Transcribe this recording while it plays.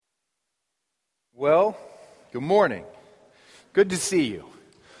Well, good morning. Good to see you.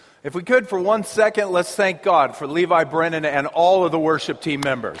 If we could, for 1 second, let's thank God for Levi Brennan and all of the worship team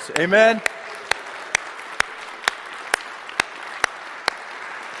members. Amen?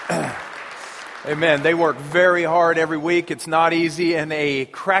 Amen. They work very hard every week. It's not easy in a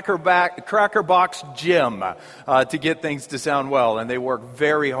cracker box gym to get things to sound well, and they work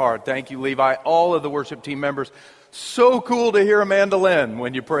very hard. Thank you, Levi. All of the worship team members. So cool to hear a mandolin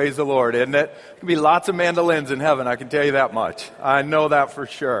when you praise the Lord, isn't it? There can be lots of mandolins in heaven, I can tell you that much. I know that for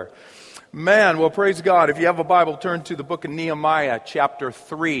sure. Man, well, praise God. If you have a Bible, turn to the book of Nehemiah, chapter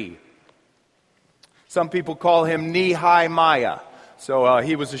 3. Some people call him Nehemiah. So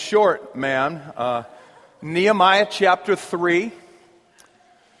he was a short man. Nehemiah, chapter 3.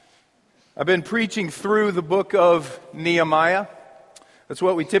 I've been preaching through the book of Nehemiah. That's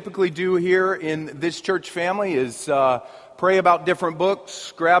what we typically do here in this church family is pray about different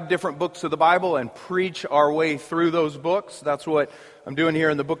books, grab different books of the Bible, and preach our way through those books. That's what I'm doing here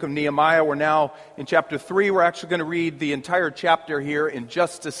in the book of Nehemiah. We're now in chapter 3. We're actually going to read the entire chapter here in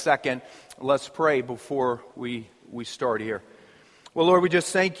just a second. Let's pray before we start here. Well, Lord, we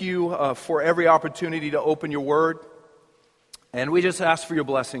just thank you for every opportunity to open your word. And we just ask for your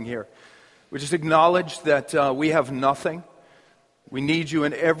blessing here. We just acknowledge that we have nothing. We need you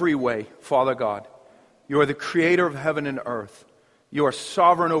in every way, Father God. You are the creator of heaven and earth. You are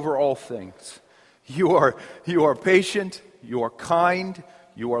sovereign over all things. You are patient. You are kind.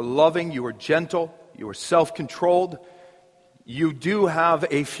 You are loving. You are gentle. You are self-controlled. You do have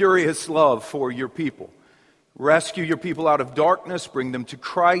a furious love for your people. Rescue your people out of darkness. Bring them to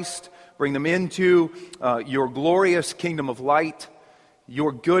Christ. Bring them into your glorious kingdom of light.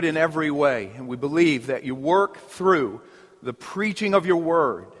 You're good in every way. And we believe that you work through the preaching of your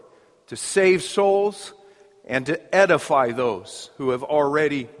word to save souls and to edify those who have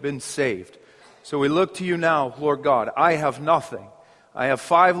already been saved. So we look to you now, Lord God. I have nothing. I have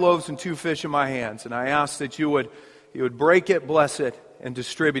 5 loaves and 2 fish in my hands, and I ask that you would break it, bless it, and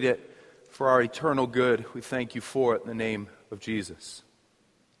distribute it for our eternal good. We thank you for it in the name of Jesus.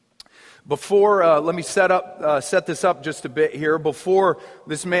 Before, let me set this up just a bit here. Before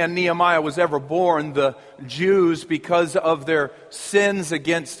this man Nehemiah was ever born, the Jews, because of their sins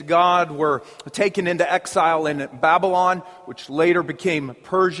against God, were taken into exile in Babylon, which later became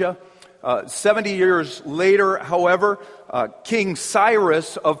Persia. 70 years later, however, King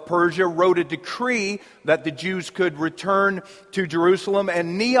Cyrus of Persia wrote a decree that the Jews could return to Jerusalem.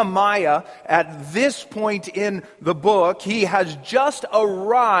 And Nehemiah, at this point in the book, he has just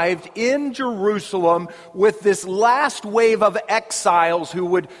arrived in Jerusalem with this last wave of exiles who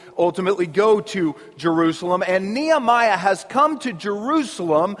would ultimately go to Jerusalem. And Nehemiah has come to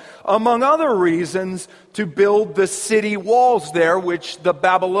Jerusalem, among other reasons, to build the city walls there, which the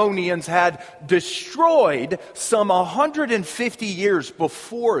Babylonians had destroyed some 150 years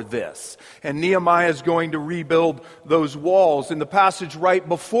before this. And Nehemiah is going to rebuild those walls. In the passage right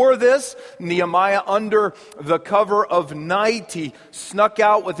before this, Nehemiah, under the cover of night, he snuck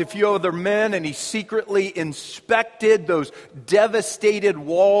out with a few other men and he secretly inspected those devastated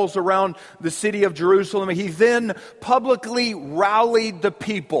walls around the city of Jerusalem. He then publicly rallied the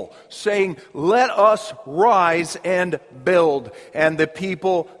people, saying, "Let us rise and build." And the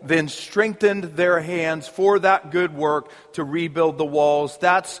people then strengthened their hands for that good work to rebuild the walls.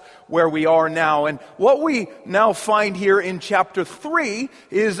 That's where we are now. And what we now find here in chapter 3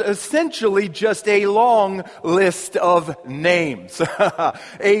 is essentially just a long list of names.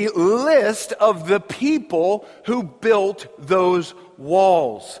 A list of the people who built those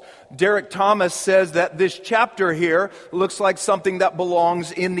walls. Derek Thomas says that this chapter here looks like something that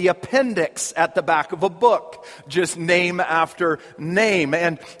belongs in the appendix at the back of a book, just name after name.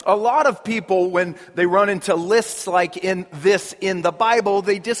 And a lot of people, when they run into lists like in the Bible,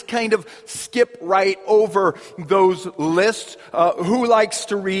 they just kind of skip right over those lists. Who likes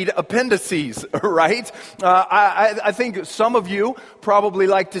to read appendices, right? I think some of you probably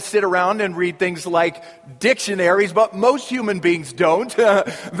like to sit around and read things like dictionaries, but most human beings don't.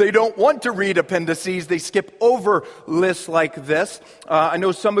 They don't want to read appendices. They skip over lists like this. I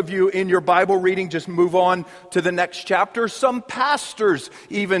know some of you in your Bible reading just move on to the next chapter. Some pastors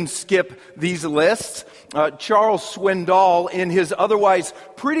even skip these lists. Charles Swindoll, in his otherwise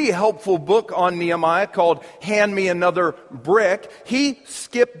pretty helpful book on Nehemiah called Hand Me Another Brick, he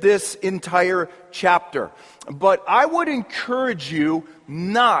skipped this entire chapter. But I would encourage you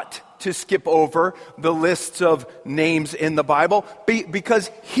not to skip over the lists of names in the Bible,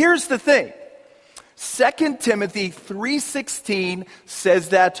 because here's the thing. 2 Timothy 3:16 says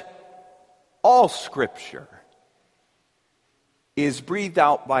that all Scripture is breathed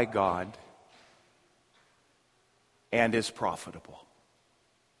out by God and is profitable.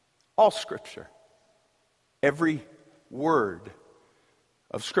 All Scripture, every word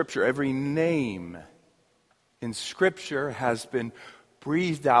of Scripture, every name in Scripture has been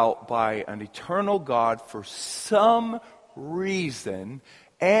breathed out by an eternal God for some reason,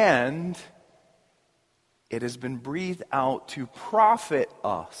 and it has been breathed out to profit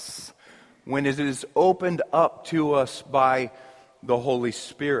us when it is opened up to us by the Holy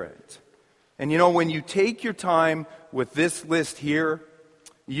Spirit. And when you take your time with this list here,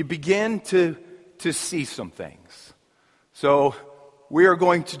 you begin to see some things. So we are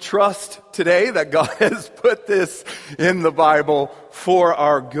going to trust today that God has put this in the Bible for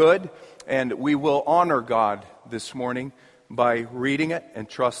our good, and we will honor God this morning by reading it and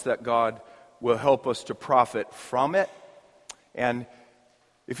trust that God will help us to profit from it. And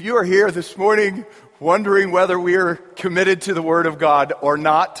if you are here this morning wondering whether we are committed to the Word of God or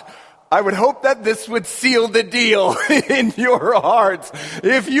not, I would hope that this would seal the deal in your hearts.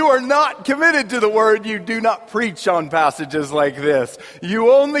 If you are not committed to the Word, you do not preach on passages like this.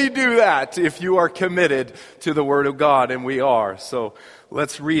 You only do that if you are committed to the Word of God, and we are. So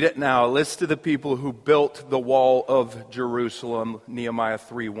let's read it now. A list of the people who built the wall of Jerusalem, Nehemiah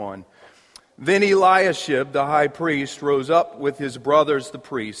 3:1. Then Eliashib, the high priest, rose up with his brothers the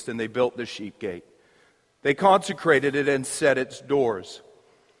priests, and they built the sheep gate. They consecrated it and set its doors.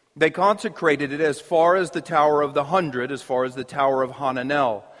 They consecrated it as far as the Tower of the 100, as far as the Tower of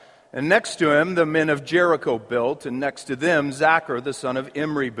Hananel. And next to him the men of Jericho built, and next to them Zachar the son of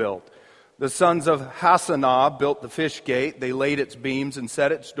Imri built. The sons of Hassanah built the fish gate. They laid its beams and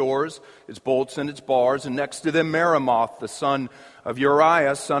set its doors, its bolts and its bars. And next to them Meremoth, the son of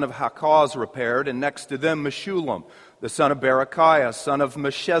Uriah, son of Hakaz, repaired. And next to them Meshullam, the son of Berechiah, son of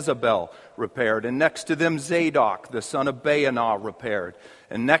Meshezabel, repaired. And next to them Zadok, the son of Baanah, repaired.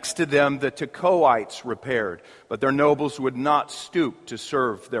 And next to them the Tekoites repaired. But their nobles would not stoop to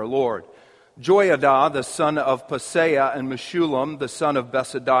serve their Lord. Joiada, the son of Paseah, and Meshullam, the son of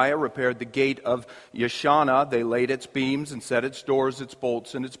Besadiah, repaired the gate of Yeshana. They laid its beams and set its doors, its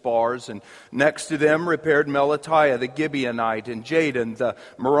bolts, and its bars. And next to them repaired Melatiah, the Gibeonite, and Jadon, the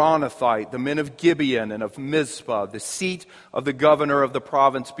Meronothite, the men of Gibeon and of Mizpah, the seat of the governor of the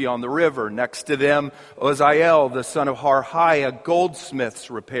province beyond the river. Next to them Uzziel, the son of Harhiah, goldsmiths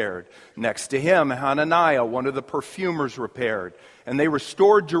repaired. Next to him Hananiah, one of the perfumers, repaired. And they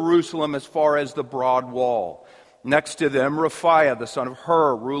restored Jerusalem as far as the broad wall. Next to them, Raphiah, the son of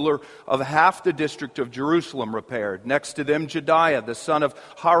Hur, ruler of half the district of Jerusalem, repaired. Next to them, Jediah, the son of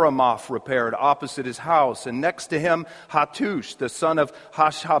Haramoth, repaired opposite his house. And next to him, Hattush, the son of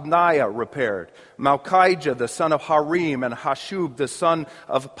Hashabniah, repaired. Malchijah, the son of Harim, and Hashub, the son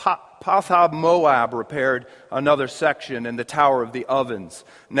of Pathab Moab, repaired another section in the Tower of the Ovens.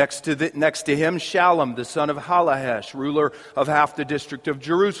 Next to him, Shallum, the son of Halahesh, ruler of half the district of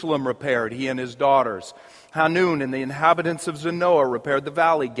Jerusalem, repaired, he and his daughters. Hanun and the inhabitants of Zanoah repaired the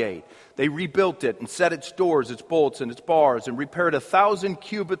valley gate. They rebuilt it and set its doors, its bolts, and its bars, and repaired 1,000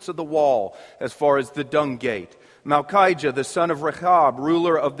 cubits of the wall as far as the dung gate. Malchijah, the son of Rechab,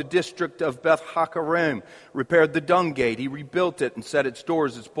 ruler of the district of Beth Hakarim, repaired the dung gate. He rebuilt it and set its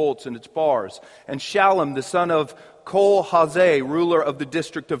doors, its bolts, and its bars. And Shallum, the son of Kol-Hazeh, ruler of the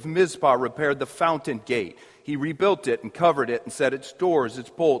district of Mizpah, repaired the fountain gate. He rebuilt it and covered it and set its doors, its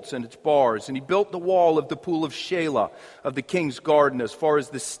bolts, and its bars. And he built the wall of the pool of Shelah of the king's garden as far as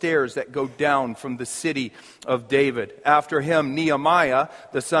the stairs that go down from the city of David. After him, Nehemiah,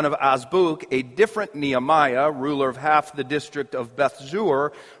 the son of Azbuk, a different Nehemiah, ruler of half the district of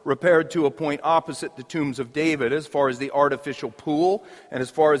Beth-zur, repaired to a point opposite the tombs of David as far as the artificial pool and as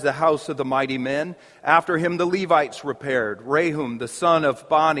far as the house of the mighty men. After him, the Levites repaired. Rehum, the son of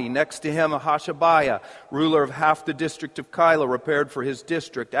Bani, next to him, Hashabiah, ruler of half the district of Keilah, repaired for his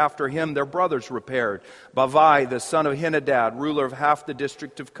district. After him, their brothers repaired. Bavai, the son of Henadad, ruler of half the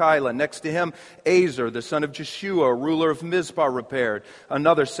district of Keilah. Next to him, Azer, the son of Jeshua, ruler of Mizpah, repaired.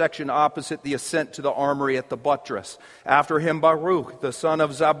 Another section opposite the ascent to the armory at the buttress. After him, Baruch, the son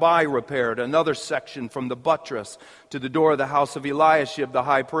of Zabai, repaired. Another section from the buttress to the door of the house of Eliashib, the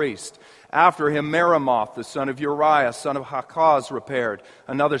high priest. After him, Meremoth, the son of Uriah, son of Hakaz, repaired.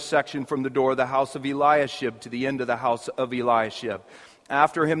 Another section from the door of the house of Eliashib to the end of the house of Eliashib.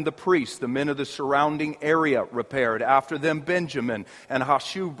 After him, the priests, the men of the surrounding area, repaired. After them, Benjamin and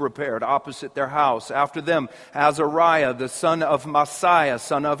Hashub repaired opposite their house. After them, Azariah, the son of Messiah,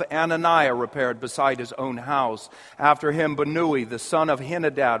 son of Ananiah, repaired beside his own house. After him, Benui, the son of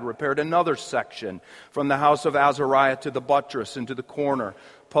Henadad, repaired another section from the house of Azariah to the buttress and to the corner.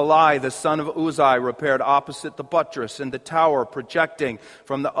 Palai, the son of Uzai, repaired opposite the buttress and the tower projecting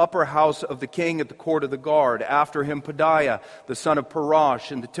from the upper house of the king at the court of the guard. After him, Pedaiah, the son of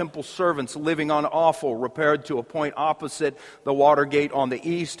Parash, and the temple servants living on Ophel, repaired to a point opposite the water gate on the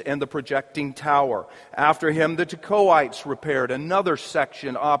east and the projecting tower. After him, the Tekoites repaired another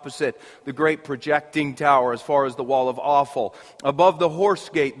section opposite the great projecting tower as far as the wall of Ophel. Above the horse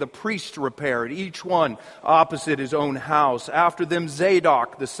gate, the priests repaired, each one opposite his own house. After them,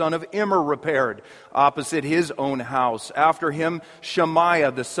 Zadok, the son of Immer, repaired opposite his own house. After him,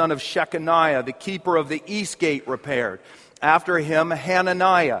 Shemaiah, the son of Shechaniah, the keeper of the east gate, repaired. After him,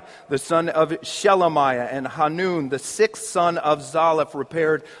 Hananiah, the son of Shelemiah, and Hanun, the sixth son of Zalaph,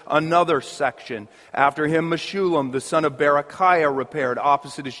 repaired another section. After him, Meshullam, the son of Berechiah, repaired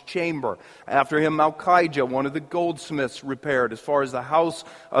opposite his chamber. After him, Malchijah, one of the goldsmiths, repaired as far as the house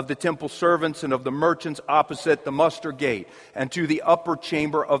of the temple servants and of the merchants opposite the muster gate, and to the upper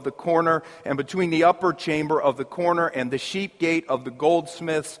chamber of the corner, and between the upper chamber of the corner and the sheep gate of the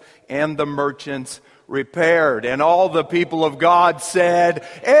goldsmiths and the merchants repaired. And all the people of God said,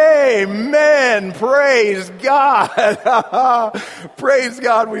 Amen. Praise God. Praise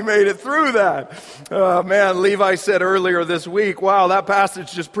God, we made it through that. Man, Levi said earlier this week, wow, that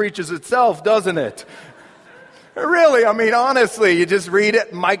passage just preaches itself, doesn't it? Really, I mean, honestly, you just read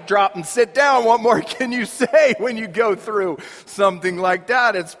it, mic drop, and sit down. What more can you say when you go through something like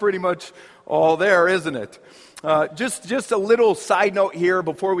that? It's pretty much all there, isn't it? Just a little side note here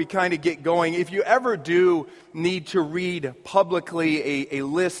before we kind of get going. If you ever do need to read publicly a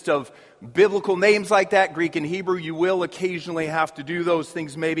list of biblical names like that, Greek and Hebrew, you will occasionally have to do those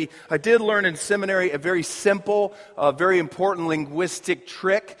things maybe. I did learn in seminary a very simple, very important linguistic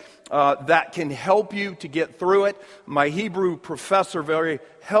trick that can help you to get through it. My Hebrew professor very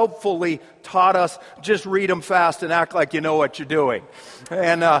helpfully taught us, just read them fast and act like you know what you're doing.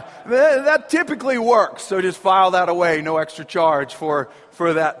 And that typically works, so just file that away, no extra charge for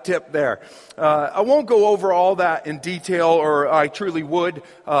that tip there. I won't go over all that in detail, or I truly would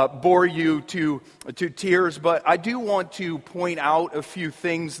bore you to tears, but I do want to point out a few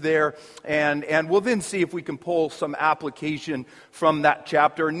things there, and we'll then see if we can pull some application from that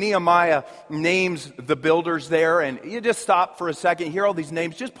chapter. Nehemiah names the builders there, and you just stop for a second, hear all these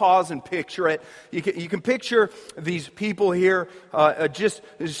names, just pause and picture it. You can picture these people here just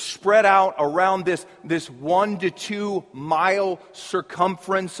spread out around this 1 to 2 mile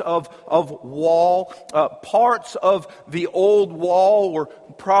circumference of wall. Parts of the old wall were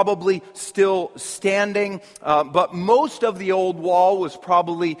probably still standing, but most of the old wall was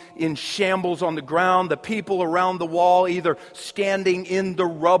probably in shambles on the ground. The people around the wall either standing in the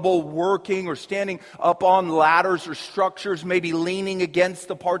rubble working, or standing up on ladders or structures, maybe leaning against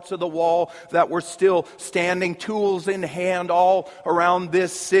the parts of the wall that were still standing, tools in hand all around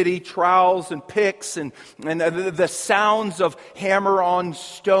this city, trowels and picks, and the sounds of hammer on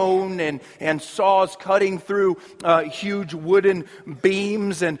stone and saws cutting through huge wooden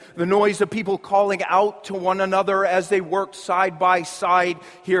beams, and the noise of people calling out to one another as they worked side by side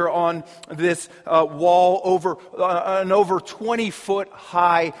here on this wall, over an over 20-foot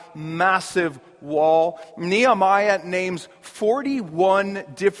high, massive wall. Nehemiah names 41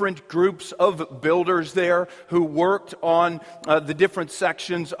 different groups of builders there who worked on the different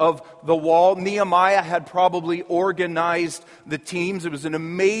sections of the wall. Nehemiah had probably organized the teams. It was an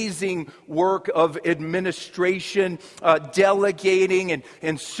amazing work of administration, delegating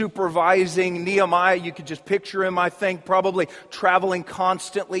and supervising. Nehemiah, you could just picture him, I think, probably traveling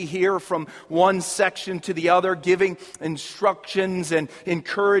constantly here from one section to the other, giving instructions and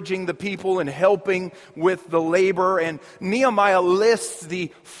encouraging the people and helping with the labor. And Nehemiah lists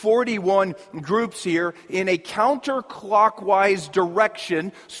the 41 groups here in a counterclockwise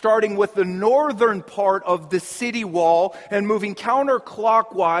direction, starting with the northern part of the city wall and moving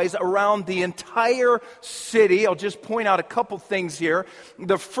counterclockwise around the entire city. I'll just point out a couple things here.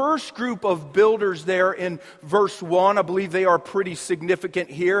 The first group of builders there in verse 1, I believe they are pretty significant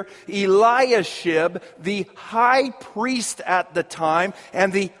here. Eliashib, the high priest at the time,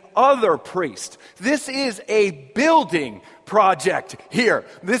 and the other priest. This is a building project here.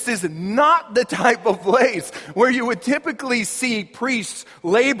 This is not the type of place where you would typically see priests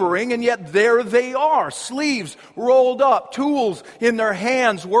laboring, and yet there they are, sleeves rolled up, tools in their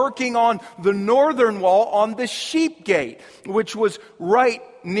hands, working on the northern wall on the sheep gate, which was right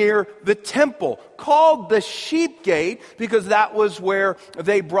near the temple, called the sheep gate because that was where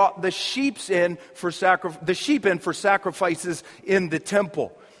they brought the sheep in for sacrifices in the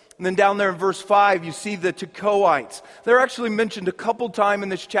temple. And then down there in verse 5, you see the Tekoites. They're actually mentioned a couple times in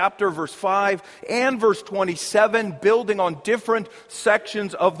this chapter, verse 5 and verse 27, building on different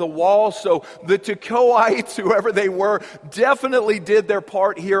sections of the wall. So the Tekoites, whoever they were, definitely did their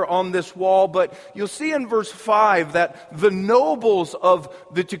part here on this wall. But you'll see in verse 5 that the nobles of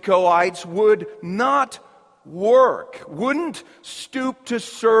the Tekoites would not work, wouldn't stoop to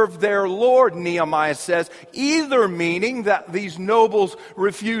serve their Lord, Nehemiah says, either meaning that these nobles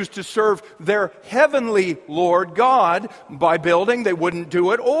refused to serve their heavenly Lord God by building, they wouldn't do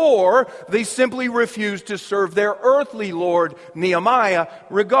it, or they simply refused to serve their earthly Lord, Nehemiah.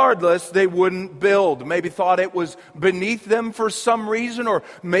 Regardless, they wouldn't build. Maybe thought it was beneath them for some reason, or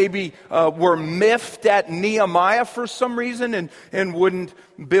maybe were miffed at Nehemiah for some reason and wouldn't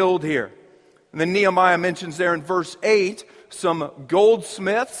build here. And then Nehemiah mentions there in verse 8 some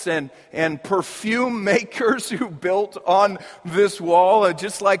goldsmiths and perfume makers who built on this wall.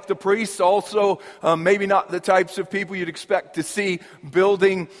 Just like the priests, also maybe not the types of people you'd expect to see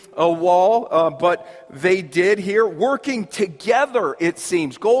building a wall, but they did here, working together, it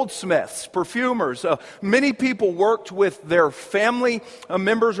seems. Goldsmiths, perfumers. Many people worked with their family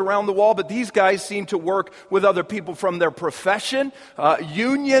members around the wall, but these guys seem to work with other people from their profession.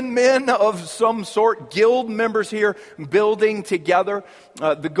 Union men of some sort, guild members here, building together.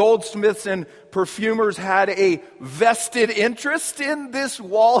 The goldsmiths and perfumers had a vested interest in this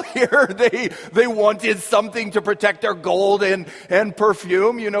wall here. They wanted something to protect their gold and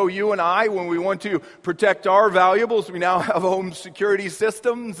perfume. You know, you and I, when we want to protect our valuables, we now have home security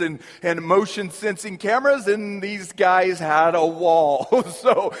systems and motion sensing cameras, and these guys had a wall.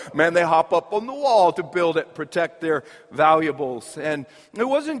 So, man, they hop up on the wall to build it, protect their valuables. And it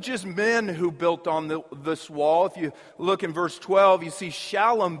wasn't just men who built on this wall. If you look in verse 12, you see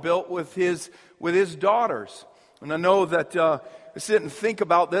Shallum built with his daughters. And I know that I sit and think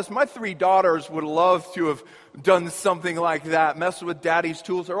about this. My 3 daughters would love to have done something like that, mess with daddy's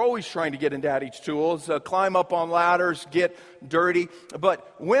tools. They're always trying to get in daddy's tools, climb up on ladders, get dirty.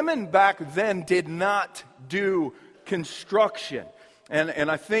 But women back then did not do construction.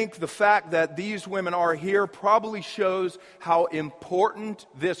 And I think the fact that these women are here probably shows how important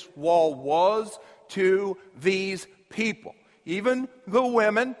this wall was to these people. Even the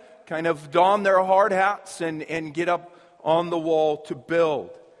women kind of don their hard hats and get up on the wall to build.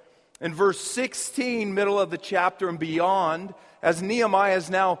 In verse 16, middle of the chapter and beyond, as Nehemiah is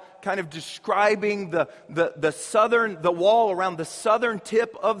now kind of describing the wall around the southern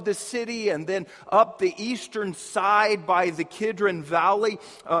tip of the city and then up the eastern side by the Kidron Valley,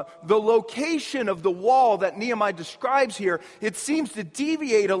 the location of the wall that Nehemiah describes here, it seems to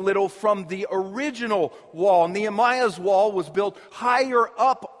deviate a little from the original wall. Nehemiah's wall was built higher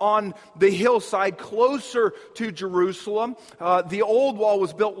up on the hillside, closer to Jerusalem. The old wall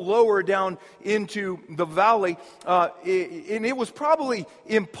was built lower down into the valley, and it was probably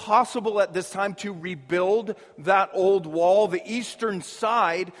impossible at this time to rebuild that old wall. The eastern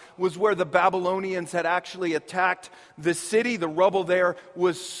side was where the Babylonians had actually attacked the city. The rubble there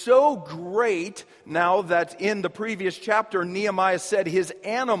was so great now that in the previous chapter, Nehemiah said his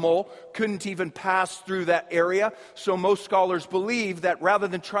animal couldn't even pass through that area. So most scholars believe that rather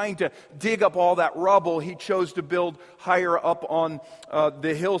than trying to dig up all that rubble, he chose to build higher up on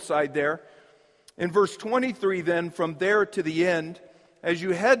the hillside there. In verse 23 then, from there to the end, as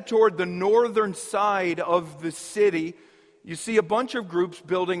you head toward the northern side of the city, you see a bunch of groups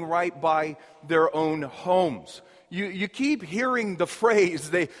building right by their own homes. You keep hearing the phrase,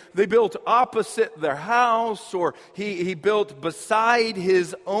 they built opposite their house, or he built beside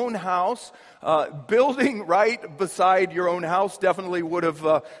his own house. Building right beside your own house definitely would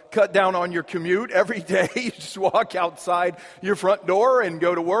have cut down on your commute every day. You just walk outside your front door and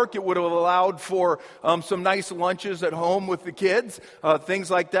go to work. It would have allowed for some nice lunches at home with the kids,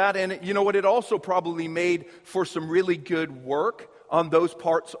 things like that. And you know what? It also probably made for some really good work on those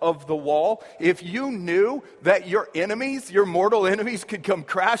parts of the wall. If you knew that your enemies, your mortal enemies, could come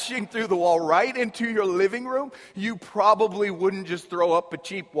crashing through the wall right into your living room, you probably wouldn't just throw up a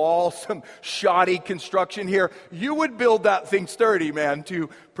cheap wall, some shoddy construction here. You would build that thing sturdy, man, to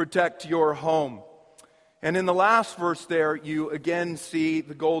protect your home. And in the last verse there, you again see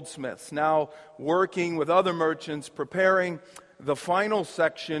the goldsmiths now working with other merchants, preparing the final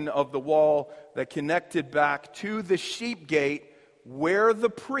section of the wall that connected back to the sheep gate where the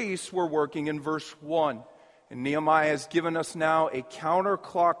priests were working in verse 1. And Nehemiah has given us now a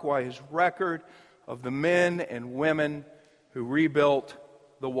counterclockwise record of the men and women who rebuilt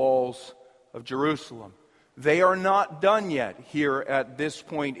the walls of Jerusalem. They are not done yet here at this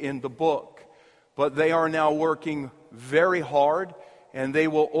point in the book, but they are now working very hard and they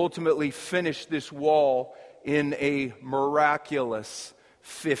will ultimately finish this wall in a miraculous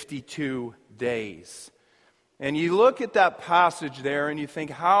 52 days. And you look at that passage there and you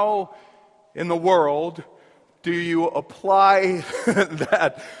think, how in the world do you apply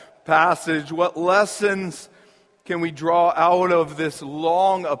that passage? What lessons can we draw out of this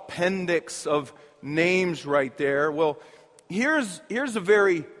long appendix of names right there? Well, here's a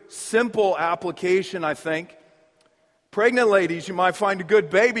very simple application, I think. Pregnant ladies, you might find a good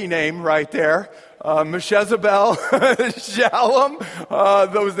baby name right there. Meshezabel, Shalom.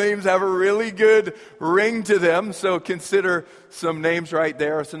 Those names have a really good ring to them, so consider some names right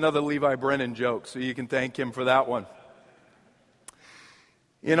there. It's another Levi Brennan joke, so you can thank him for that one.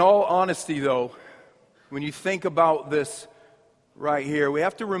 In all honesty, though, when you think about this right here, we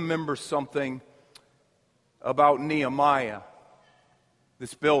have to remember something about Nehemiah,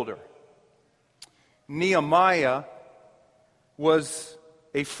 this builder. Nehemiah was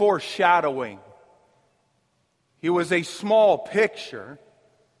a foreshadowing. He was a small picture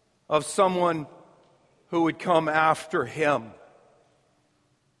of someone who would come after him.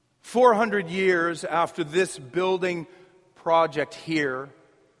 400 years after this building project here,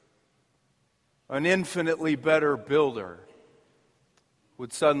 an infinitely better builder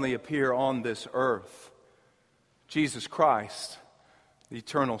would suddenly appear on this earth. Jesus Christ, the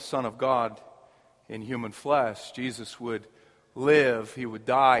eternal Son of God in human flesh. Jesus would live, He would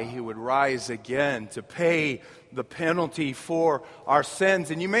die, He would rise again to pay the penalty for our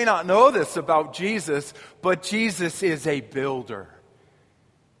sins. And you may not know this about Jesus, but Jesus is a builder.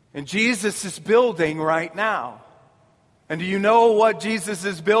 And Jesus is building right now. And do you know what Jesus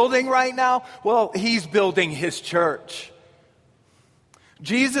is building right now? Well, He's building His church.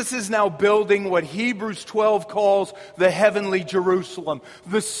 Jesus is now building what Hebrews 12 calls the heavenly Jerusalem,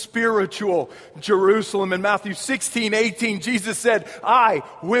 the spiritual Jerusalem. In Matthew 16:18, Jesus said, I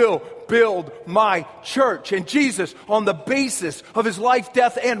will build my church. And Jesus, on the basis of His life,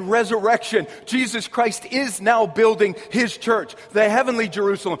 death, and resurrection, Jesus Christ is now building His church, the heavenly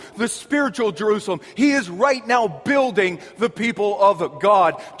Jerusalem, the spiritual Jerusalem. He is right now building the people of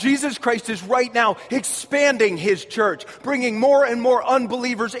God. Jesus Christ is right now expanding His church, bringing more and more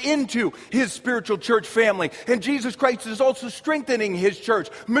unbelievers into His spiritual church family. And Jesus Christ is also strengthening His church,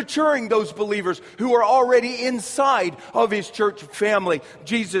 maturing those believers who are already inside of His church family.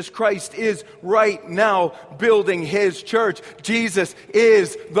 Jesus Christ is right now building His church. Jesus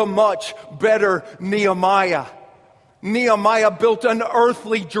is the much better Nehemiah. Nehemiah built an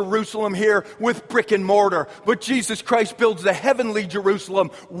earthly Jerusalem here with brick and mortar, but Jesus Christ builds the heavenly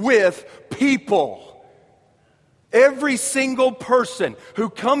Jerusalem with people. Every single person who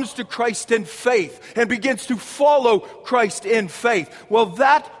comes to Christ in faith and begins to follow Christ in faith, well,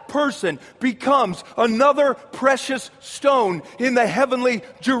 that person becomes another precious stone in the heavenly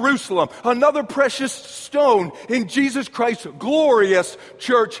Jerusalem, another precious stone in Jesus Christ's glorious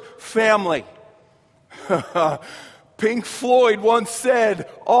church family. Pink Floyd once said,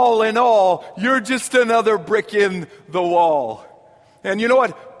 all in all, you're just another brick in the wall. And you know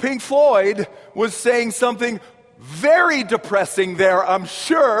what? Pink Floyd was saying something very depressing there, I'm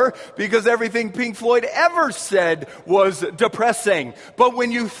sure, because everything Pink Floyd ever said was depressing. But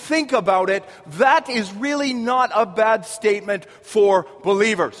when you think about it, that is really not a bad statement for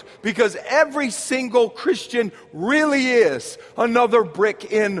believers, because every single Christian really is another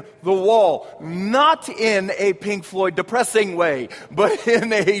brick in the wall. Not in a Pink Floyd depressing way, but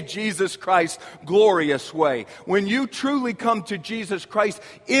in a Jesus Christ glorious way. When you truly come to Jesus Christ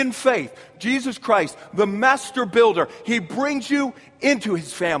in faith, Jesus Christ, the master builder, He brings you into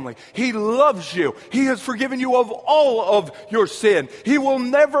His family. He loves you. He has forgiven you of all of your sin. He will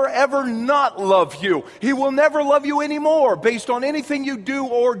never, ever not love you. He will never love you anymore based on anything you do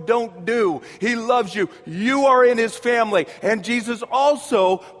or don't do. He loves you. You are in His family. And Jesus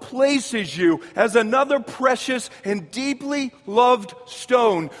also places you as another precious and deeply loved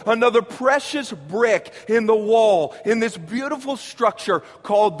stone, another precious brick in the wall, in this beautiful structure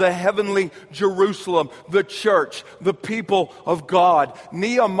called the heavenly Jerusalem, the church, the people of God.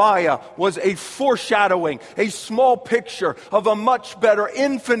 Nehemiah was a foreshadowing, a small picture of a much better,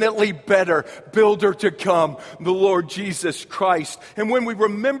 infinitely better builder to come, the Lord Jesus Christ. And when we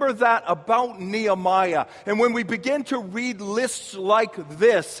remember that about Nehemiah, and when we begin to read lists like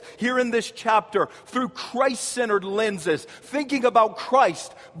this here in this chapter through Christ-centered lenses, thinking about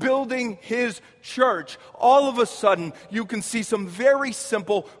Christ building His church, all of a sudden you can see some very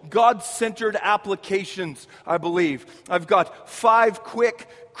simple God-centered applications, I believe. I've got 5 quick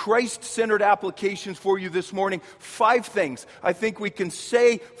Christ-centered applications for you this morning. 5 things I think we can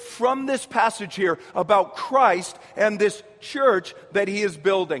say from this passage here about Christ and this church that he is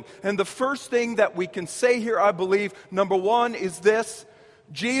building. And the first thing that we can say here, I believe, number 1 is this: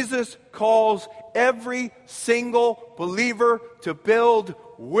 Jesus calls every single believer to build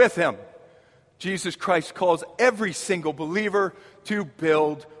with him. Jesus Christ calls every single believer to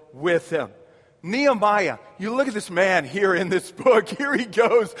build with him. Nehemiah, you look at this man here in this book. Here he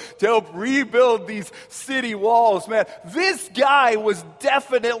goes to help rebuild these city walls. Man, this guy was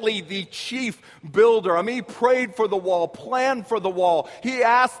definitely the chief builder. I mean, he prayed for the wall, planned for the wall. He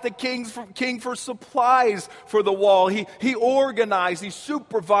asked the king for supplies for the wall. He organized, he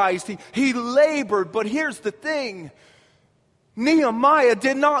supervised, he labored. But here's the thing: Nehemiah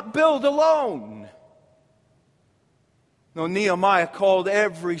did not build alone. No, Nehemiah called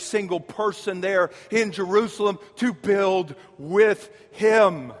every single person there in Jerusalem to build with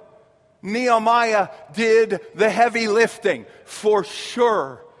him. Nehemiah did the heavy lifting, for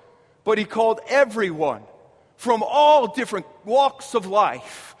sure. But he called everyone from all different walks of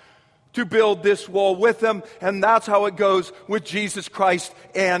life to build this wall with him. And that's how it goes with Jesus Christ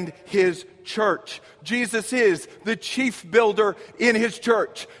and his church. Jesus is the chief builder in his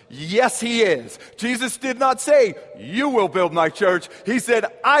church. Yes, he is. Jesus did not say, "You will build my church." He said,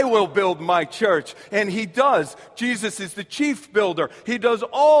 "I will build my church." And he does. Jesus is the chief builder. He does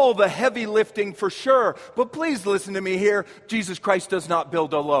all the heavy lifting for sure. But please listen to me here. Jesus Christ does not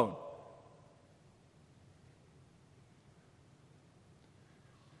build alone.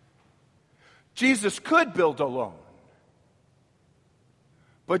 Jesus could build alone.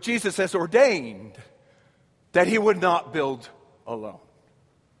 But Jesus has ordained that he would not build alone.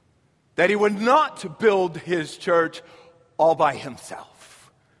 That he would not build his church all by himself.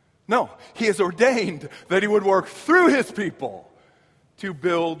 No, he has ordained that he would work through his people to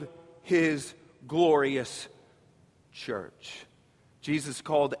build his glorious church. Jesus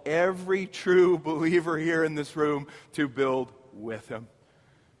called every true believer here in this room to build with him.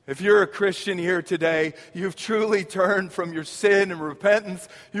 If you're a Christian here today, you've truly turned from your sin and repentance.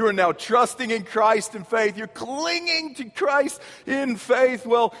 You are now trusting in Christ in faith. You're clinging to Christ in faith.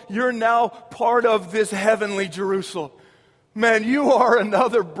 Well, you're now part of this heavenly Jerusalem. Man, you are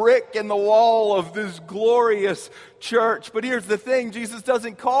another brick in the wall of this glorious church. But here's the thing: Jesus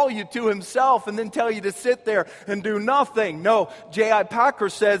doesn't call you to himself and then tell you to sit there and do nothing. No, J.I. Packer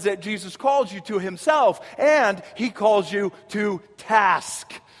says that Jesus calls you to himself and he calls you to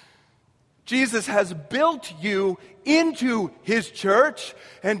task. Jesus has built you into his church,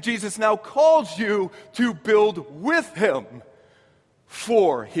 and Jesus now calls you to build with him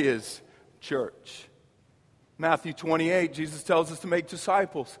for his church. Matthew 28, Jesus tells us to make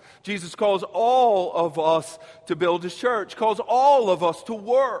disciples. Jesus calls all of us to build his church, calls all of us to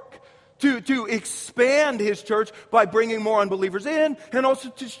work, to expand his church by bringing more unbelievers in, and also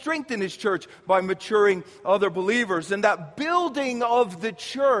to strengthen his church by maturing other believers. And that building of the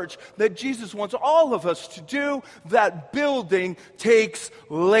church that Jesus wants all of us to do, that building takes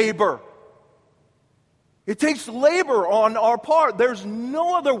labor. It takes labor on our part. There's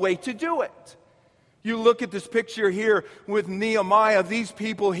no other way to do it. You look at this picture here with Nehemiah. These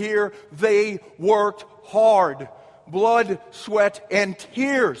people here, they worked hard. Blood, sweat, and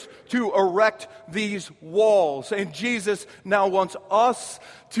tears to erect these walls. And Jesus now wants us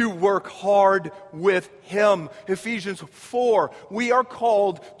to work hard with him. Ephesians 4, we are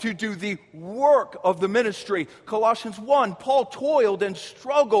called to do the work of the ministry. Colossians 1, Paul toiled and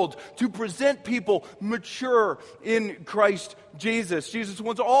struggled to present people mature in Christ Jesus. Jesus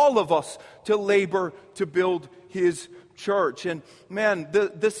wants all of us to labor to build his church. And man,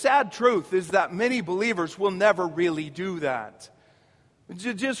 the sad truth is that many believers will never really do that.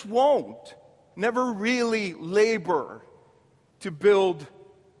 Just won't. Never really labor to build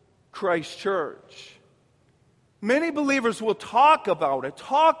Christ's church. Many believers will talk about it,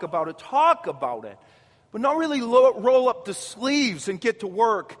 but not really roll up the sleeves and get to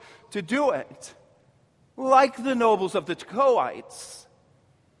work to do it. Like the nobles of the Tekoites.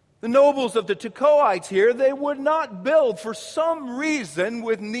 The nobles of the Tekoites here, they would not build for some reason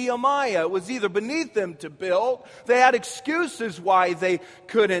with Nehemiah. It was either beneath them to build, they had excuses why they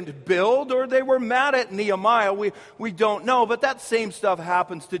couldn't build, or they were mad at Nehemiah. We don't know, but that same stuff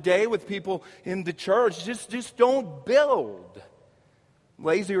happens today with people in the church. Just don't build.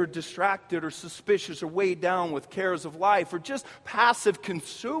 Lazy or distracted or suspicious or weighed down with cares of life, or just passive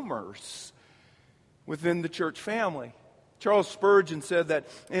consumers within the church family. Charles Spurgeon said that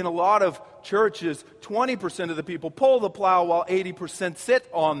in a lot of churches, 20% of the people pull the plow while 80% sit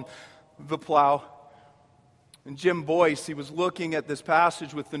on the plow. And Jim Boyce, he was looking at this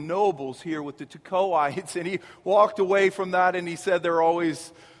passage with the nobles here, with the Tekoites, and he walked away from that and he said there are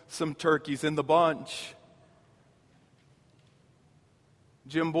always some turkeys in the bunch.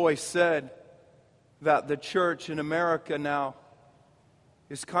 Jim Boyce said that the church in America now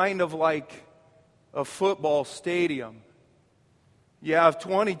is kind of like a football stadium. You have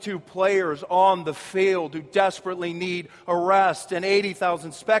 22 players on the field who desperately need a rest, and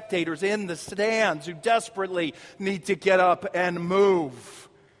 80,000 spectators in the stands who desperately need to get up and move.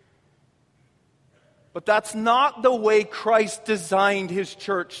 But that's not the way Christ designed His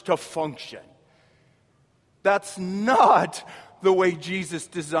church to function. That's not the way Jesus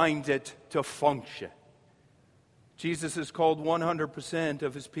designed it to function. Jesus has called 100%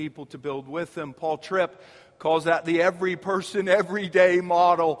 of His people to build with Him. Paul Tripp calls that the every person, everyday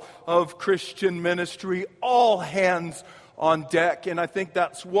model of Christian ministry, all hands on deck. And I think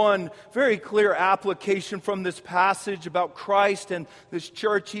that's one very clear application from this passage about Christ and this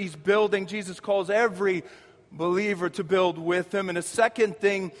church He's building. Jesus calls every believer to build with Him. And a second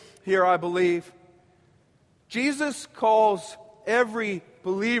thing here, I believe, Jesus calls every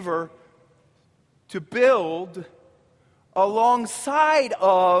believer to build alongside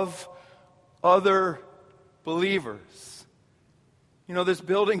of other believers. You know, this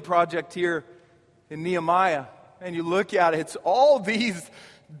building project here in Nehemiah, and you look at it, it's all these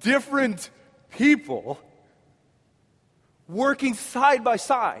different people working side by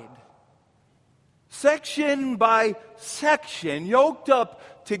side, section by section, yoked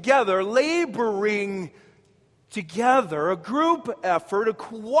up together, laboring together, a group effort, a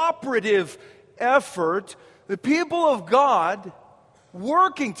cooperative effort, the people of God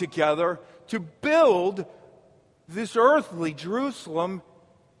working together to build this earthly Jerusalem,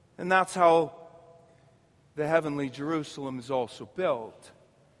 and that's how the heavenly Jerusalem is also built.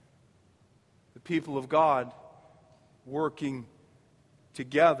 The people of God working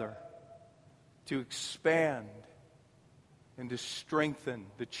together to expand and to strengthen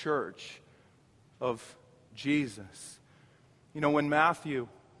the church of Jesus. You know, when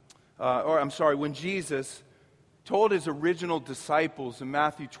when Jesus told His original disciples in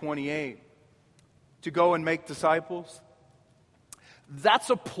Matthew 28 to go and make disciples, that's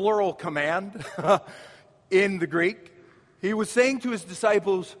a plural command in the Greek. He was saying to His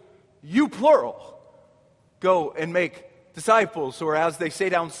disciples, you plural, go and make disciples. Or as they say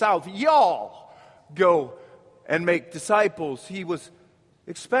down south, y'all go and make disciples. He was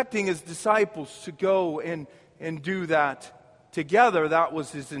expecting His disciples to go and do that together. That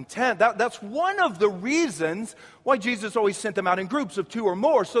was His intent. That's one of the reasons why Jesus always sent them out in groups of 2 or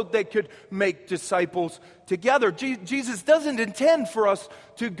more, so they could make disciples together. Jesus doesn't intend for us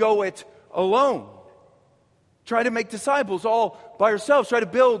to go it alone. Try to make disciples all by ourselves. Try to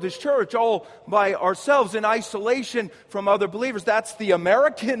build His church all by ourselves in isolation from other believers. That's the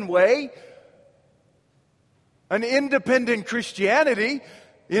American way. An independent Christianity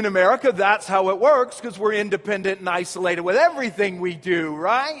in America, that's how it works, because we're independent and isolated with everything we do,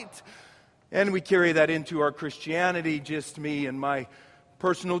 right? And we carry that into our Christianity, just me and my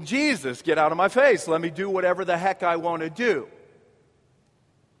personal Jesus. Get out of my face. Let me do whatever the heck I want to do.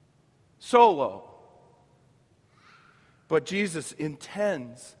 Solo. But Jesus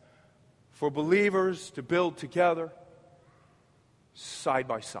intends for believers to build together, side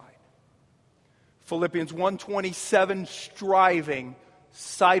by side. Philippians 1:27, striving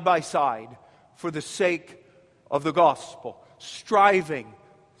side by side for the sake of the gospel. Striving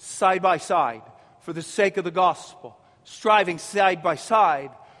side by side for the sake of the gospel. Striving side by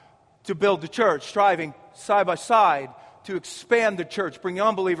side to build the church. Striving side by side to expand the church, bring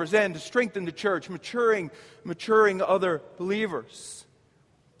unbelievers in, to strengthen the church, maturing other believers.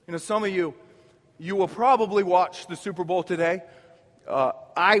 You know, some of you will probably watch the Super Bowl today.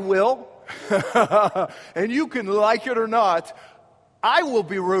 I will. And you can like it or not, I will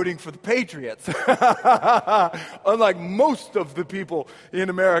be rooting for the Patriots. Unlike most of the people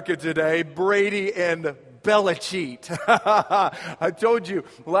in America today, Brady and Belichick. I told you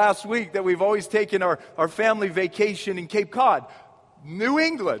last week that we've always taken our family vacation in Cape Cod, New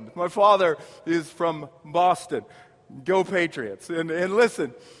England. My father is from Boston. Go Patriots. And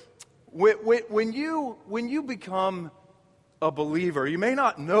listen, when you become a believer, you may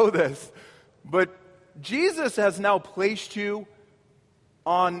not know this, but Jesus has now placed you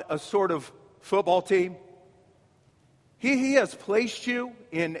on a sort of football team. He has placed you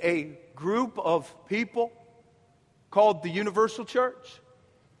in a group of people called the Universal Church.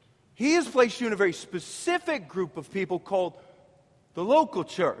 He has placed you in a very specific group of people called the local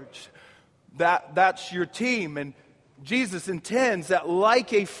church. That's your team. And Jesus intends that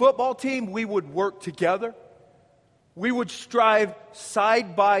like a football team, we would work together. We would strive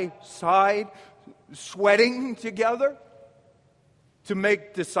side by side, sweating together to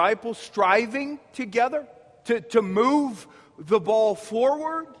make disciples, striving together to move the ball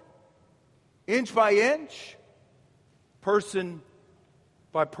forward, inch by inch, person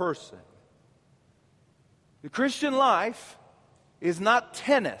by person. The Christian life is not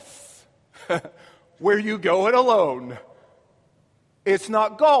tennis, where you go it alone. It's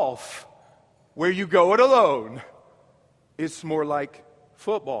not golf, where you go it alone. It's more like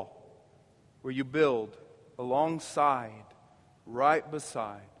football, where you build alongside, right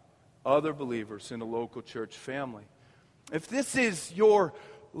beside other believers in a local church family. If this is your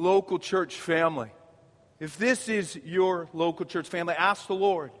local church family, ask the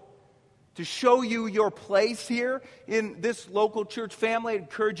Lord to show you your place here in this local church family. I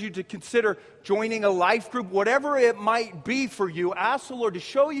encourage you to consider joining a life group, whatever it might be for you. Ask the Lord to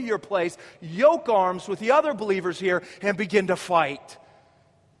show you your place, yoke arms with the other believers here, and begin to fight.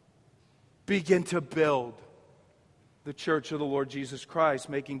 Begin to build the church of the Lord Jesus Christ,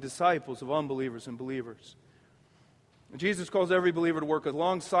 making disciples of unbelievers and believers. Jesus calls every believer to work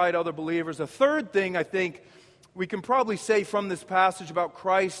alongside other believers. A third thing I think we can probably say from this passage about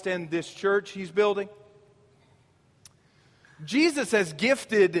Christ and this church He's building. Jesus has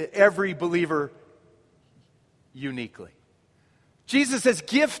gifted every believer uniquely. Jesus has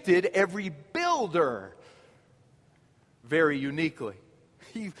gifted every builder very uniquely.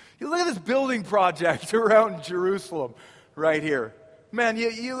 You look at this building project around Jerusalem right here. Man,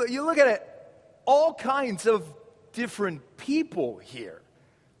 you look at it, all kinds of different people here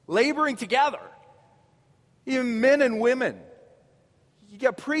laboring together. Even men and women. You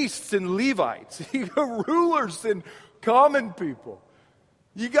got priests and Levites. You got rulers and common people.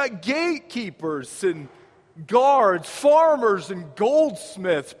 You got gatekeepers and guards, farmers and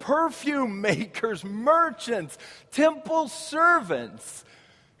goldsmiths, perfume makers, merchants, temple servants.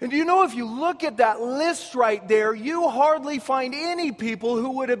 And you know, if you look at that list right there, you hardly find any people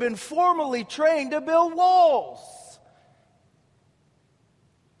who would have been formally trained to build walls.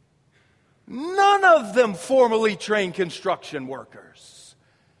 None of them formally trained construction workers.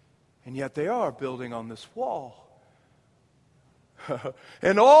 And yet they are building on this wall.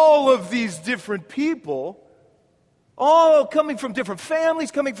 And all of these different people, all coming from different families,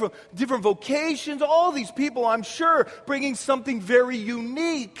 coming from different vocations, all these people, I'm sure, bringing something very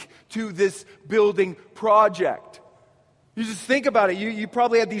unique to this building project. You just think about it. You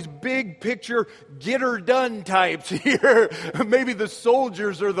probably had these big picture get-her-done types here. Maybe the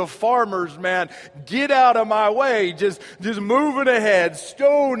soldiers or the farmers, man. Get out of my way. Just moving ahead.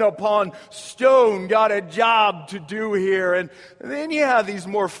 Stone upon stone. Got a job to do here. And then you have these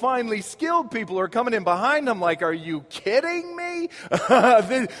more finely skilled people who are coming in behind them like, are you kidding me?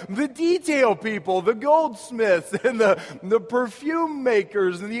 The detail people, the goldsmiths and the perfume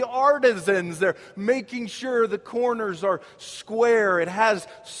makers and the artisans. They're making sure the corners are square. It has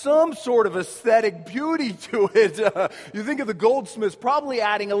some sort of aesthetic beauty to it. You think of the goldsmiths probably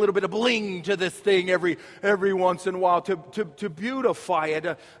adding a little bit of bling to this thing every once in a while to beautify it.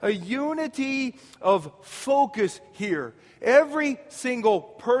 A unity of focus here. Every single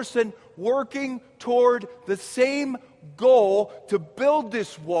person working toward the same goal to build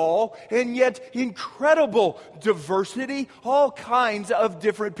this wall, and yet incredible diversity, all kinds of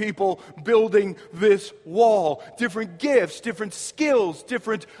different people building this wall, different gifts, different skills,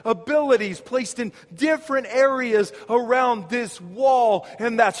 different abilities placed in different areas around this wall,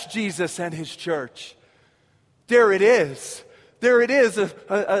 and that's Jesus and His church. There it is. There it is,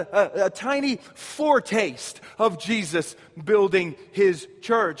 a tiny foretaste of Jesus building His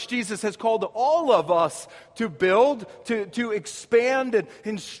church. Jesus has called all of us to build, to expand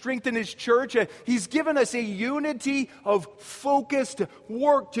and strengthen His church. He's given us a unity of focus to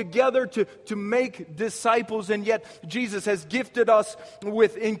work together to make disciples. And yet Jesus has gifted us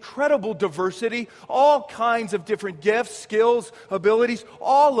with incredible diversity, all kinds of different gifts, skills, abilities,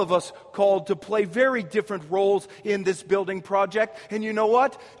 all of us called to play very different roles in this building project. And you know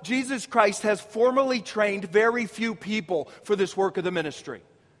what? Jesus Christ has formally trained very few people for this work of the ministry.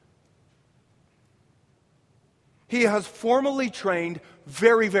 He has formally trained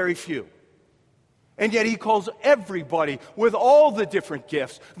very, very few. And yet He calls everybody with all the different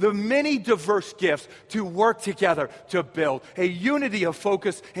gifts, the many diverse gifts, to work together to build a unity of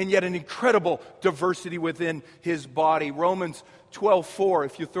focus and yet an incredible diversity within His body. Romans 12:4,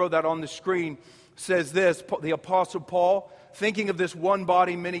 if you throw that on the screen, says this. The Apostle Paul, thinking of this one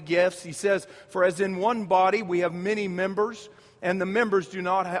body, many gifts, he says, "For as in one body we have many members, and the members do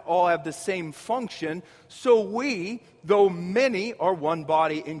not all have the same function, so we, though many, are one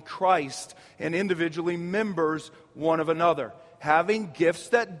body in Christ, and individually members one of another, having gifts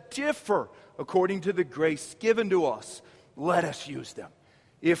that differ according to the grace given to us. Let us use them.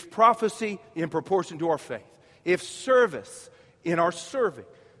 If prophecy, in proportion to our faith. If service, in our serving.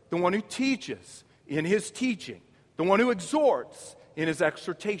 The one who teaches, in his teaching. The one who exhorts, in his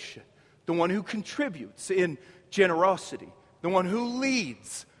exhortation. The one who contributes, in generosity. The one who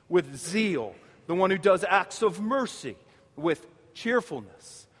leads, with zeal. The one who does acts of mercy, with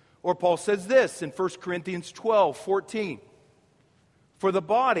cheerfulness. Or Paul says this in 1 Corinthians 12:14. For the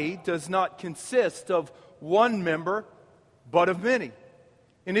body does not consist of one member, but of many.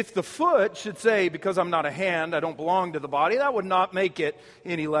 And if the foot should say, because I'm not a hand, I don't belong to the body, that would not make it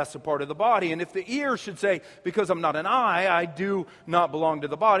any less a part of the body. And if the ear should say, because I'm not an eye, I do not belong to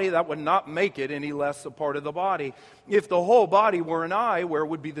the body, that would not make it any less a part of the body. If the whole body were an eye, where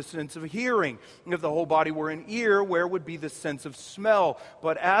would be the sense of hearing? If the whole body were an ear, where would be the sense of smell?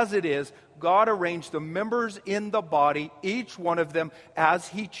 But as it is, God arranged the members in the body, each one of them as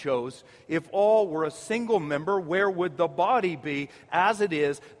He chose. If all were a single member, where would the body be? As it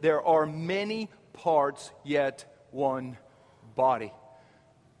is, there are many parts, yet one body.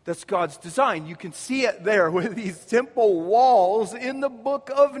 That's God's design. You can see it there with these temple walls in the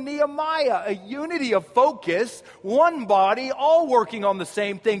book of Nehemiah. A unity of focus, one body, all working on the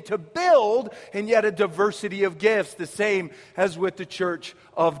same thing to build, and yet a diversity of gifts, the same as with the church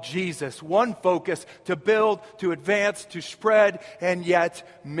of Jesus. One focus to build, to advance, to spread, and yet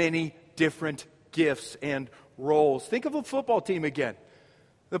many different gifts and roles. Think of a football team again.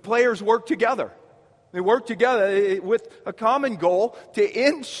 The players work together. They work together with a common goal to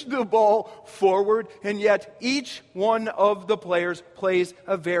inch the ball forward, and yet each one of the players plays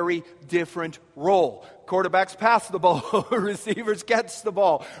a very different role. Quarterbacks pass the ball, receivers catch the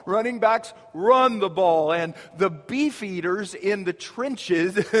ball, running backs run the ball, and the beef eaters in the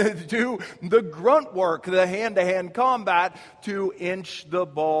trenches do the grunt work, the hand-to-hand combat to inch the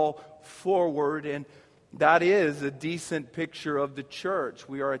ball forward. And that is a decent picture of the church.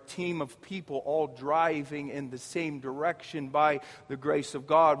 We are a team of people all driving in the same direction by the grace of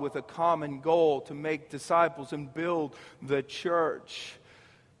God with a common goal to make disciples and build the church.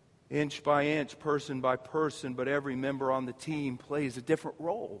 Inch by inch, person by person, but every member on the team plays a different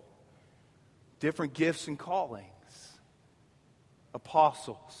role. Different gifts and callings.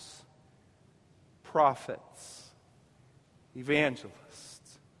 Apostles, prophets,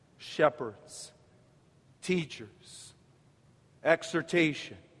 evangelists, shepherds, teachers,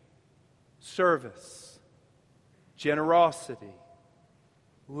 exhortation, service, generosity,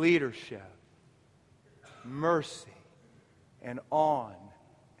 leadership, mercy, and on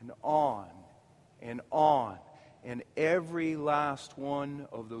and on and on. And every last one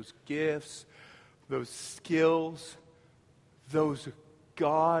of those gifts, those skills, those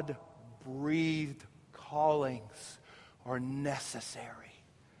God-breathed callings are necessary.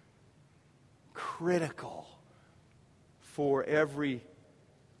 Critical for every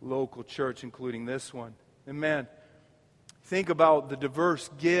local church, including this one. And man, think about the diverse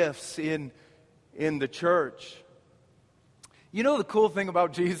gifts in the church. You know the cool thing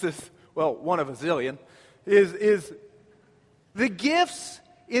about Jesus, well, one of a zillion, is the gifts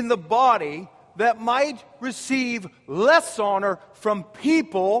in the body that might receive less honor from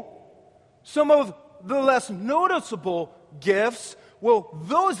people, some of the less noticeable gifts, well,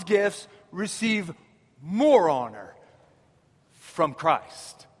 those gifts receive more honor from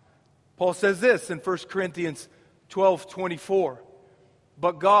Christ. Paul says this in 1 Corinthians 12:24.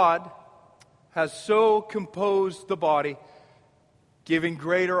 But God has so composed the body, giving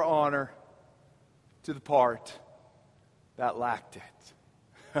greater honor to the part that lacked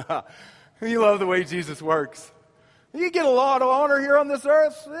it. You love the way Jesus works. You get a lot of honor here on this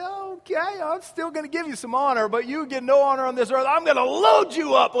earth. Well, okay, I'm still going to give you some honor, but you get no honor on this earth. I'm going to load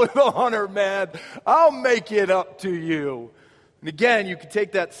you up with honor, man. I'll make it up to you. And again, you can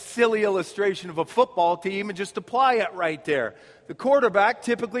take that silly illustration of a football team and just apply it right there. The quarterback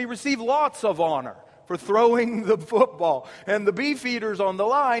typically receives lots of honor for throwing the football. And the beef eaters on the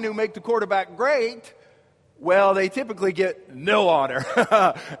line who make the quarterback great, well, they typically get no honor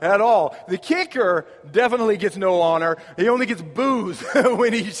at all. The kicker definitely gets no honor. He only gets boos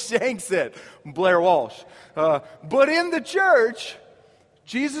when he shanks it. Blair Walsh. But in the church,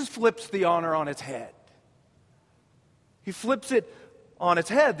 Jesus flips the honor on its head. He flips it on its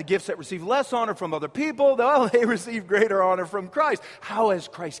head. The gifts that receive less honor from other people, well, they receive greater honor from Christ. How has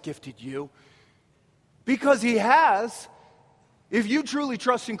Christ gifted you? Because He has. If you truly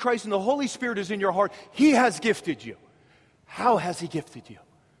trust in Christ and the Holy Spirit is in your heart, He has gifted you. How has He gifted you?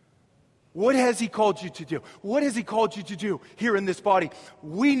 What has He called you to do? What has He called you to do here in this body?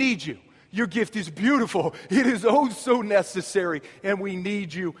 We need you Your gift is beautiful. It is oh so necessary, and we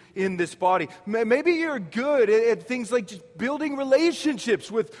need you in this body. Maybe you're good at things like just building relationships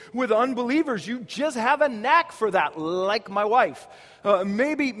with unbelievers. You just have a knack for that, like my wife.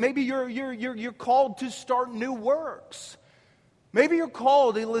 Maybe you're called to start new works. Maybe you're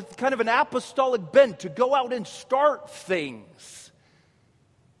called with kind of an apostolic bent to go out and start things.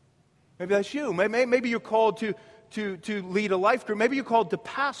 Maybe that's you. Maybe you're called to lead a life group. Maybe you're called to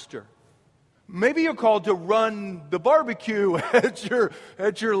pastor. Maybe you're called to run the barbecue at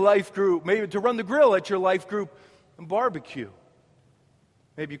your life group. Maybe to run the grill at your life group and barbecue.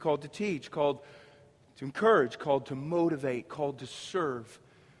 Maybe you're called to teach, called to encourage, called to motivate, called to serve.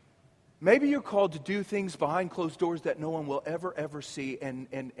 Maybe you're called to do things behind closed doors that no one will ever see and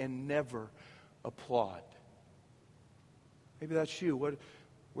never applaud. Maybe that's you.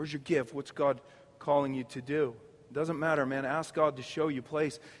 Where's your gift? What's God calling you to do? It doesn't matter, man. Ask God to show you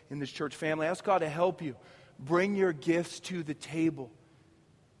place in this church family. Ask God to help you. Bring your gifts to the table.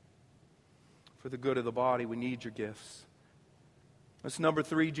 For the good of the body, we need your gifts. That's number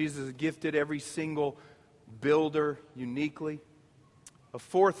 3. Jesus has gifted every single builder uniquely. A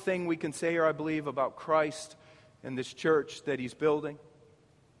fourth thing we can say here, I believe, about Christ and this church that He's building.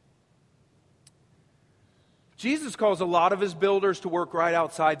 Jesus calls a lot of His builders to work right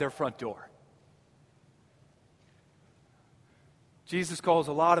outside their front door. Jesus calls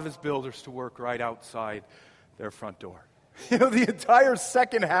a lot of His builders to work right outside their front door. You know, the entire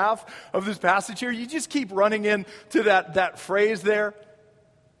second half of this passage here, you just keep running into that phrase there.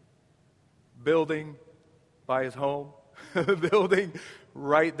 Building by His home. Building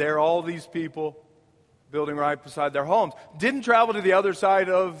right there. All these people building right beside their homes. Didn't travel to the other side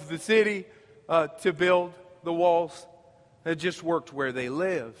of the city to build the walls. It just worked where they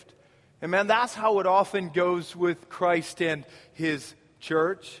lived. And man, that's how it often goes with Christ and His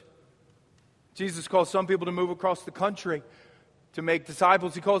church. Jesus calls some people to move across the country to make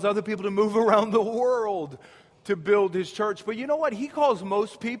disciples. He calls other people to move around the world to build His church. But you know what? He calls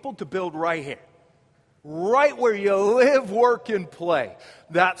most people to build right here. Right where you live, work, and play.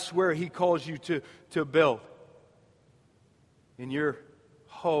 That's where He calls you to build. In your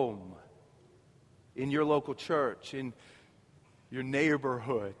home, in your local church, in your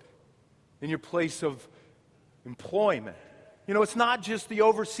neighborhood, in your place of employment. You know, it's not just the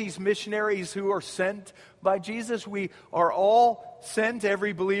overseas missionaries who are sent by Jesus. We are all sent,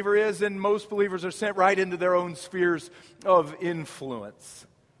 every believer is, and most believers are sent right into their own spheres of influence.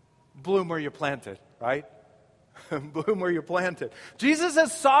 Bloom where you're planted, right? Bloom where you're planted. Jesus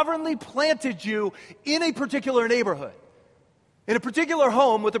has sovereignly planted you in a particular neighborhood. In a particular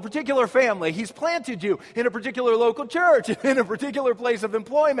home with a particular family. He's planted you in a particular local church, in a particular place of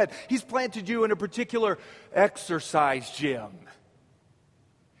employment. He's planted you in a particular exercise gym.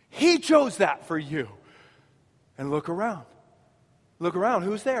 He chose that for you. And look around. Look around.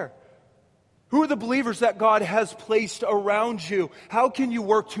 Who's there? Who are the believers that God has placed around you? How can you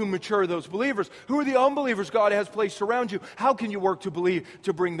work to mature those believers? Who are the unbelievers God has placed around you? How can you work to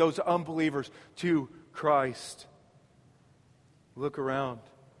bring those unbelievers to Christ? Look around.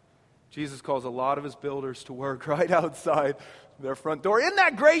 Jesus calls a lot of His builders to work right outside their front door. Isn't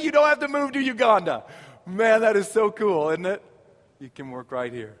that great? You don't have to move to Uganda. Man, that is so cool, isn't it? You can work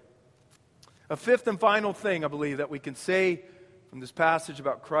right here. A fifth and final thing, I believe, that we can say from this passage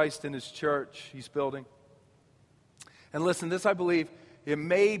about Christ and His church He's building. And listen, this, I believe, it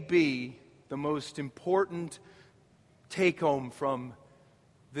may be the most important take-home from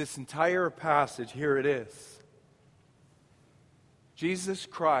this entire passage. Here it is. Jesus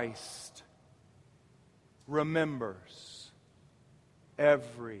Christ remembers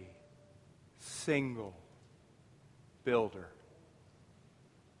every single builder.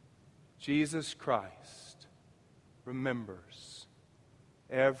 Jesus Christ remembers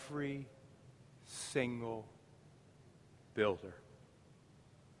every single builder.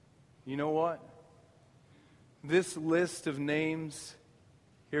 You know what? This list of names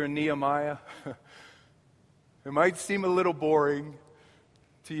here in Nehemiah, it might seem a little boring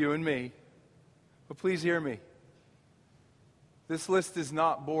to you and me, but please hear me. This list is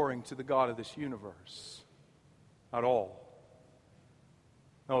not boring to the God of this universe at all.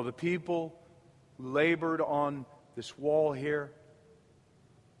 No, the people who labored on this wall here,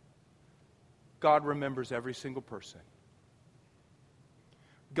 God remembers every single person.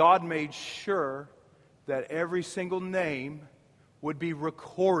 God made sure that every single name would be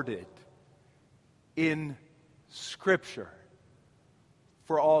recorded in Scripture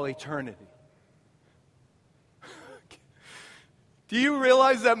for all eternity. Do you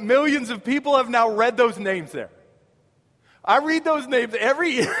realize that millions of people have now read those names there? I read those names every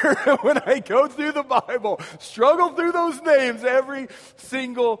year when I go through the Bible. Struggle through those names every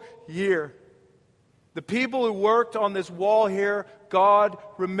single year. The people who worked on this wall here, God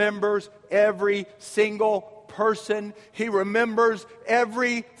remembers every single person. He remembers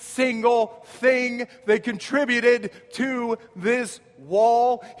every single thing they contributed to this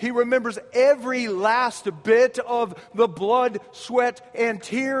wall. He remembers every last bit of the blood, sweat, and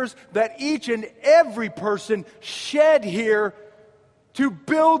tears that each and every person shed here to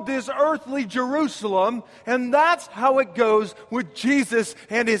build this earthly Jerusalem. And that's how it goes with Jesus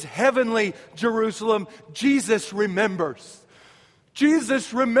and his heavenly Jerusalem. Jesus remembers.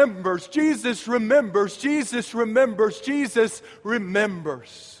 Jesus remembers, Jesus remembers, Jesus remembers, Jesus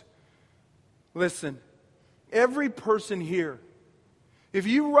remembers. Listen, every person here, if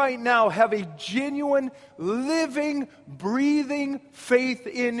you right now have a genuine, living, breathing faith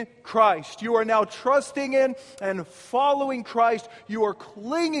in Christ, you are now trusting in and following Christ, you are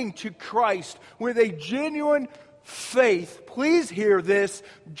clinging to Christ with a genuine faith, please hear this,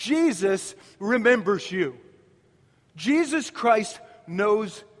 Jesus remembers you. Jesus Christ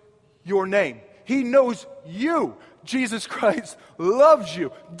knows your name. He knows you. Jesus Christ loves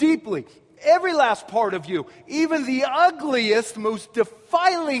you deeply. Every last part of you, even the ugliest, most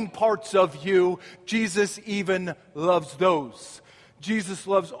defiling parts of you, Jesus even loves those. Jesus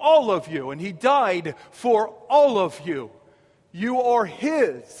loves all of you, and he died for all of you. You are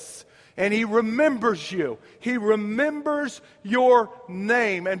his, and he remembers you. He remembers your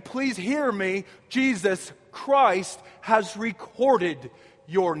name. And please hear me, Jesus Christ has recorded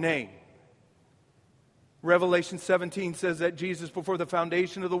your name. Revelation 17 says that Jesus, before the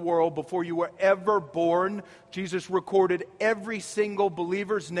foundation of the world, before you were ever born, Jesus recorded every single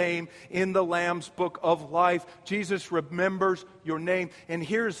believer's name in the Lamb's book of life. Jesus remembers your name. And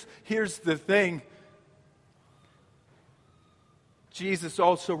here's the thing. Jesus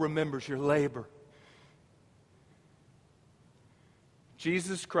also remembers your labor.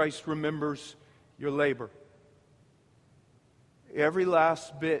 Jesus Christ remembers your labor. Every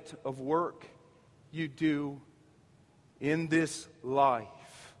last bit of work you do in this life,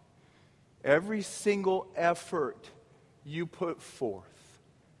 every single effort you put forth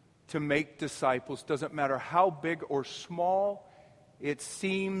to make disciples, doesn't matter how big or small it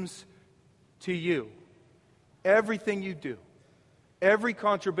seems to you, everything you do, every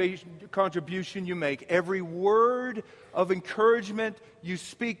contribution you make, every word of encouragement you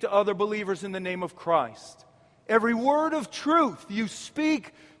speak to other believers in the name of Christ, every word of truth you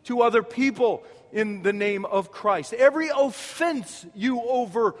speak to other people in the name of Christ, every offense you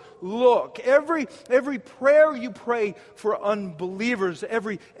overlook, every prayer you pray for unbelievers,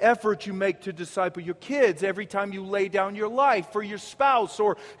 every effort you make to disciple your kids, every time you lay down your life for your spouse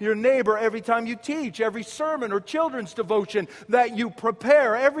or your neighbor, every time you teach, every sermon or children's devotion that you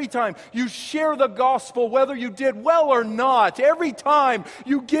prepare, every time you share the gospel, whether you did well or not, every time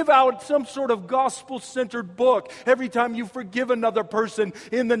you give out some sort of gospel-centered book, every time you forgive another person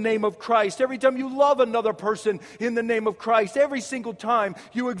in the name of Christ, every time you love another person in the name of Christ, every single time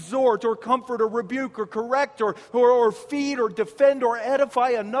you exhort or comfort or rebuke or correct or feed or defend or edify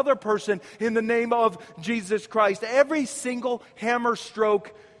another person in the name of Jesus Christ, every single hammer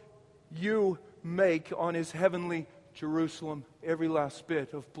stroke you make on his heavenly Jerusalem, every last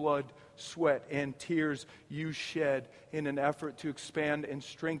bit of blood, sweat, and tears you shed in an effort to expand and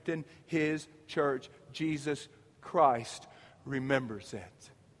strengthen his church, Jesus Christ remembers it.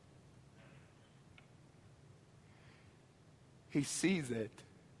 He sees it.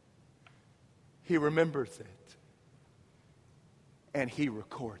 He remembers it. And he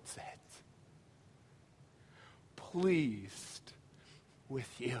records it. Pleased with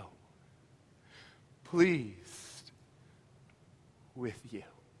you. Pleased with you.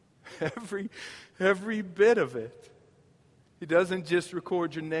 Every bit of it. He doesn't just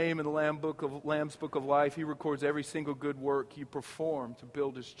record your name in the Lamb's Book of Life. He records every single good work you perform to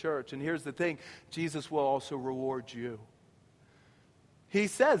build his church. And here's the thing. Jesus will also reward you. He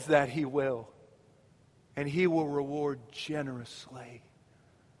says that he will. And he will reward generously.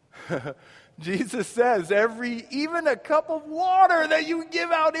 Jesus says even a cup of water that you give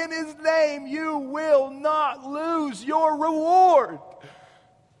out in his name, you will not lose your reward.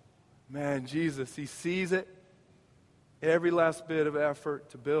 Man, Jesus, he sees it. Every last bit of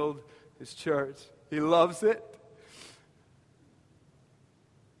effort to build his church. He loves it.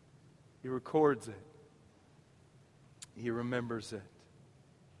 He records it. He remembers it.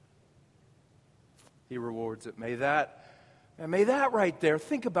 He rewards it. May that right there,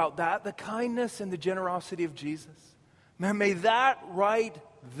 think about that, the kindness and the generosity of Jesus. Man, may that right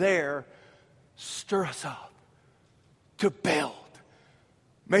there stir us up. to build.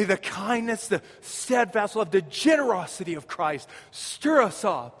 May the kindness, the steadfast love, the generosity of Christ stir us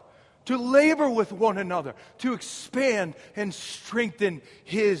up to labor with one another, to expand and strengthen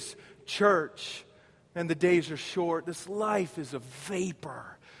His church. And the days are short. This life is a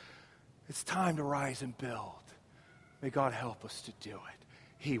vapor. It's time to rise and build. May God help us to do it.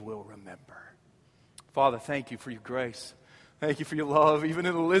 He will remember. Father, thank you for your grace. Thank you for your love. Even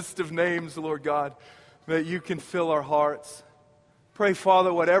in the list of names, Lord God, that you can fill our hearts. Pray,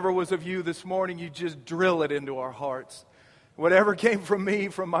 Father, whatever was of you this morning, you just drill it into our hearts. Whatever came from me,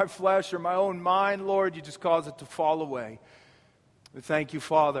 from my flesh or my own mind, Lord, you just cause it to fall away. We thank you,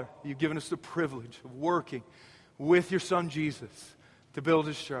 Father. You've given us the privilege of working with your Son, Jesus, to build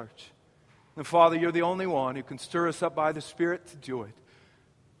His church. And Father, you're the only one who can stir us up by the Spirit to do it,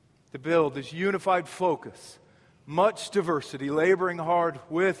 to build this unified focus, much diversity, laboring hard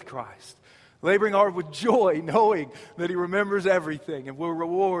with Christ, laboring hard with joy, knowing that He remembers everything and will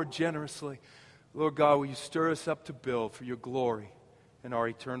reward generously. Lord God, will you stir us up to build for your glory and our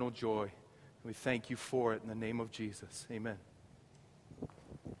eternal joy? We thank you for it in the name of Jesus. Amen.